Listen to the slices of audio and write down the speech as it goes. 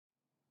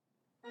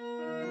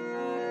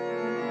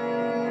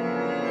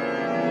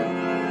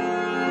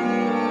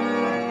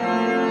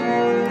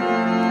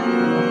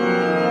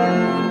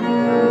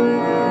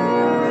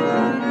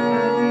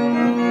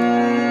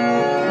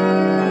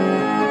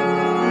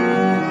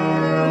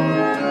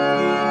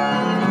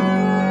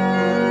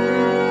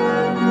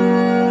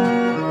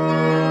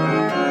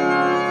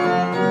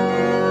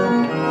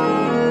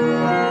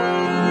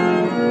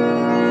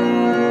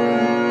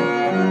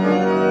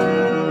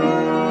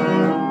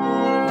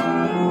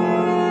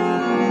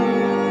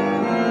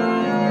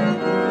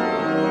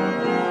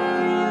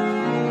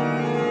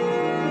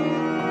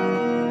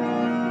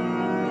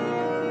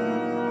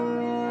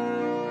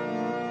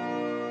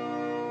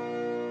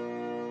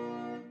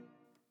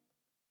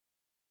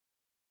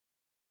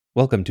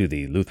Welcome to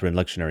the Lutheran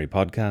Lectionary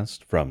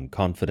podcast from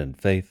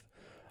Confident Faith.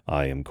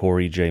 I am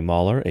Corey J.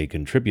 Mahler, a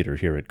contributor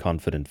here at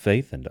Confident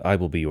Faith, and I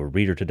will be your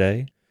reader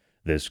today,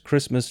 this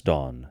Christmas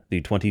dawn, the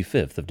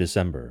 25th of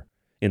December,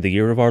 in the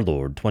year of our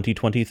Lord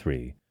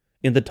 2023,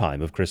 in the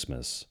time of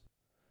Christmas.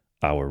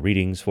 Our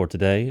readings for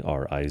today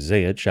are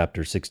Isaiah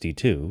chapter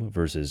 62,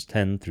 verses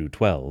 10 through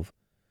 12,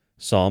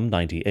 Psalm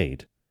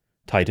 98,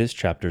 Titus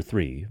chapter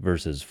 3,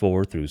 verses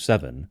 4 through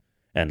 7,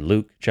 and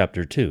Luke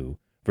chapter 2,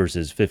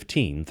 verses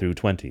 15 through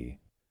 20.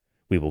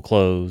 We will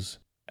close,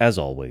 as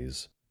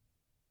always,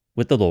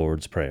 with the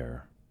Lord's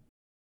Prayer.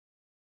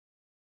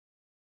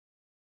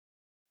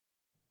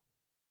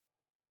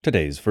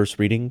 Today's first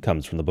reading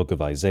comes from the book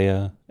of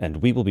Isaiah,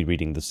 and we will be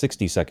reading the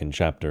 62nd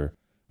chapter,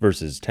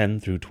 verses 10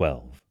 through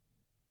 12.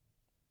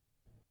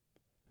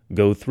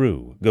 Go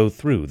through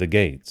the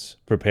gates,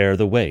 prepare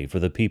the way for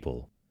the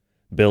people.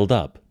 Build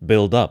up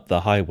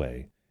the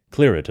highway,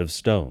 clear it of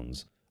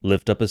stones,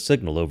 lift up a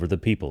signal over the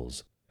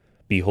peoples.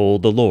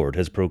 Behold, the Lord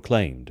has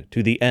proclaimed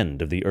to the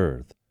end of the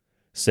earth.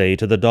 Say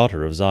to the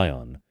daughter of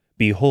Zion,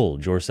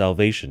 Behold, your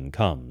salvation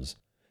comes.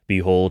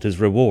 Behold, his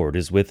reward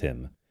is with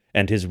him,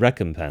 and his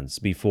recompense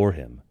before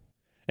him.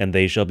 And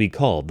they shall be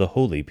called the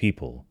holy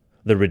people,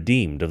 the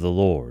redeemed of the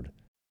Lord.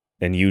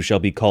 And you shall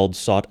be called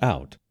sought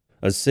out,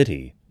 a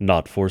city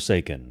not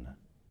forsaken.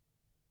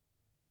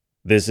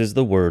 This is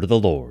the word of the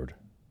Lord.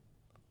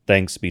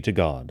 Thanks be to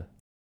God.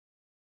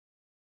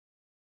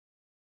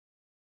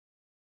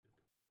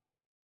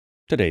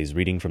 Today's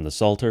reading from the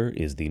Psalter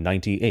is the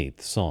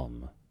 98th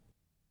Psalm.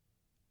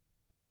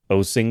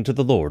 O sing to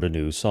the Lord a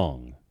new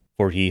song,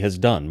 for he has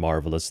done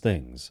marvelous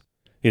things.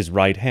 His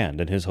right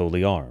hand and his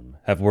holy arm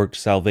have worked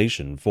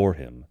salvation for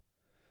him.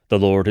 The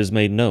Lord has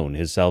made known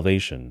his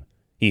salvation.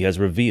 He has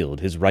revealed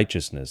his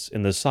righteousness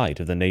in the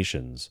sight of the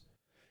nations.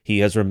 He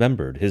has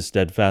remembered his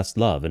steadfast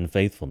love and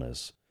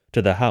faithfulness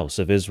to the house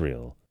of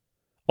Israel.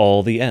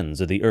 All the ends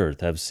of the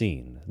earth have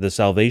seen the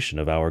salvation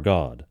of our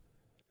God.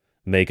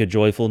 Make a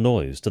joyful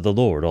noise to the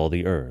Lord, all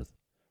the earth.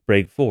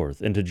 Break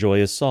forth into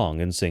joyous song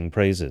and sing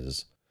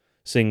praises.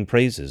 Sing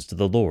praises to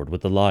the Lord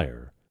with the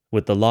lyre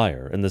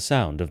and the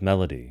sound of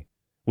melody,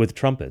 with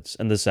trumpets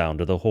and the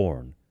sound of the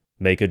horn.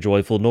 Make a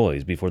joyful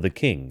noise before the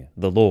King,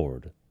 the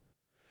Lord.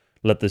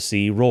 Let the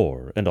sea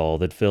roar and all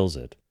that fills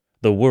it,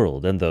 the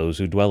world and those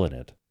who dwell in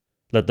it.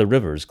 Let the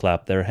rivers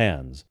clap their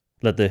hands,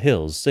 let the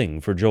hills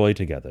sing for joy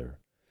together.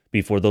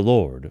 Before the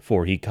Lord,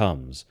 for he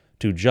comes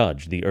to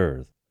judge the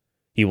earth.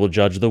 He will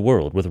judge the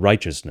world with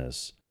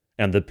righteousness,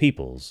 and the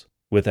peoples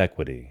with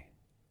equity.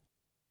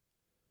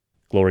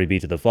 Glory be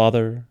to the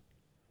Father,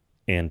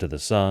 and to the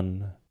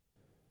Son,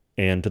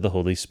 and to the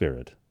Holy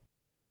Spirit,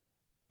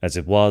 as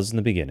it was in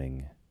the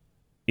beginning,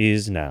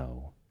 is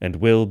now, and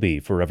will be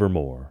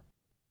forevermore.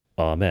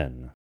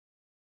 Amen.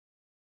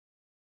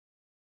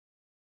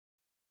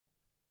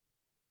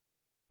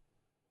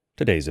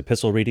 Today's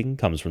epistle reading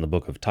comes from the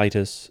book of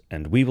Titus,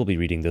 and we will be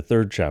reading the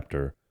 3rd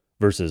chapter,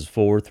 verses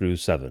 4 through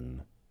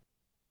 7.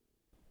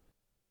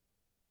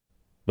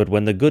 But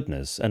when the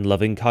goodness and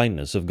loving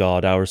kindness of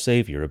God our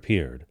Savior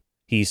appeared,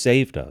 he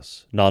saved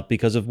us, not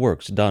because of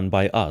works done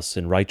by us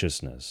in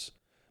righteousness,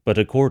 but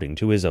according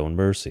to his own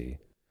mercy,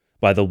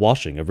 by the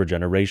washing of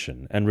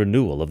regeneration and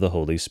renewal of the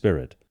Holy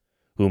Spirit,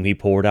 whom he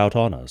poured out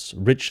on us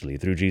richly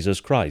through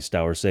Jesus Christ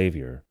our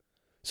Savior,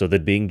 so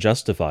that being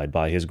justified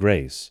by his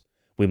grace,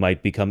 we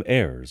might become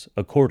heirs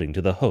according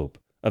to the hope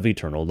of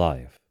eternal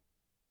life.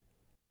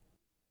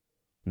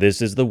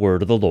 This is the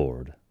word of the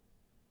Lord.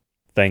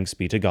 Thanks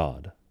be to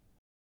God.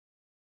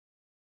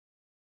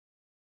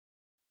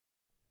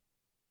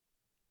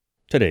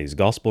 Today's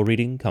Gospel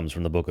reading comes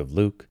from the book of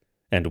Luke,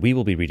 and we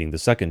will be reading the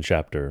 2nd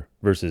chapter,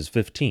 verses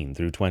 15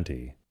 through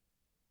 20.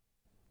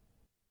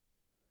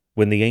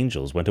 When the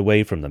angels went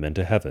away from them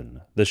into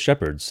heaven, the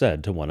shepherds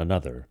said to one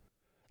another,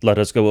 Let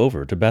us go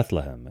over to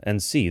Bethlehem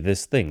and see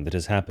this thing that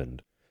has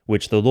happened,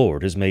 which the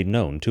Lord has made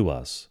known to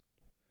us.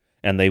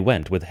 And they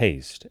went with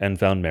haste, and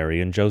found Mary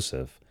and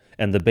Joseph,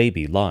 and the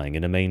baby lying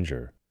in a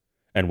manger.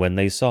 And when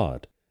they saw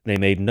it, they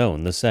made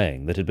known the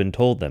saying that had been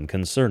told them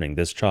concerning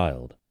this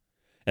child.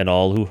 And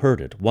all who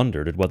heard it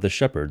wondered at what the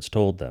shepherds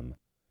told them.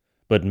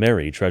 But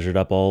Mary treasured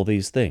up all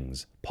these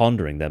things,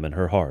 pondering them in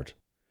her heart.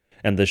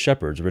 And the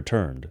shepherds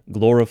returned,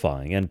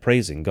 glorifying and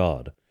praising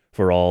God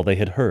for all they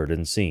had heard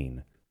and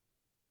seen,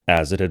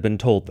 as it had been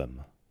told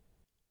them.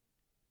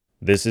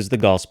 This is the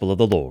gospel of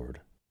the Lord.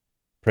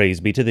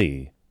 Praise be to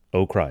thee,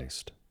 O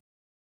Christ.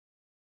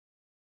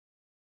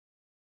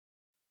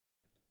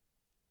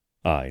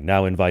 I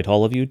now invite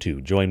all of you to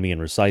join me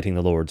in reciting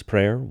the Lord's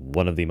Prayer,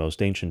 one of the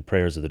most ancient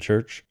prayers of the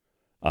Church.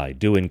 I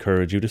do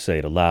encourage you to say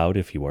it aloud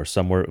if you are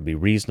somewhere it would be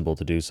reasonable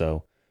to do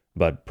so,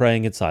 but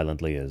praying it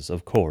silently is,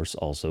 of course,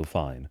 also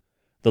fine.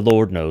 The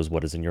Lord knows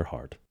what is in your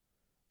heart.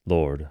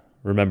 Lord,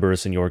 remember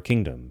us in your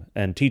kingdom,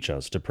 and teach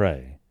us to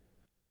pray.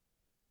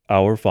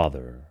 Our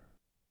Father,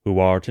 who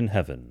art in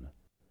heaven,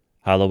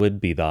 hallowed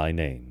be thy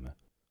name.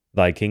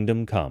 Thy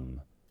kingdom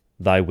come,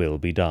 thy will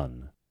be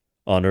done,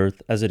 on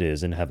earth as it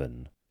is in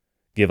heaven.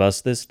 Give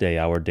us this day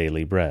our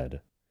daily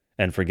bread,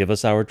 and forgive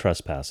us our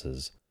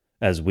trespasses,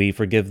 as we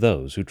forgive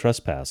those who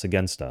trespass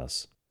against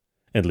us.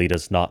 And lead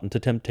us not into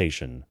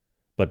temptation,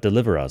 but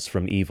deliver us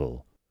from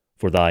evil.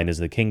 For thine is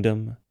the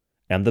kingdom,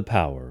 and the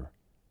power,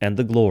 and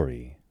the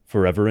glory,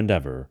 forever and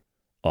ever.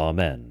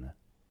 Amen.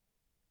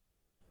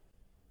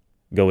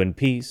 Go in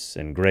peace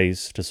and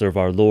grace to serve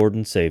our Lord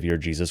and Savior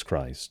Jesus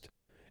Christ,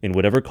 in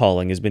whatever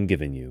calling has been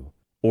given you,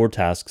 or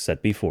task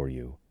set before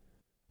you.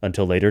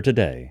 Until later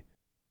today,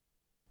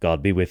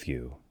 God be with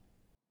you.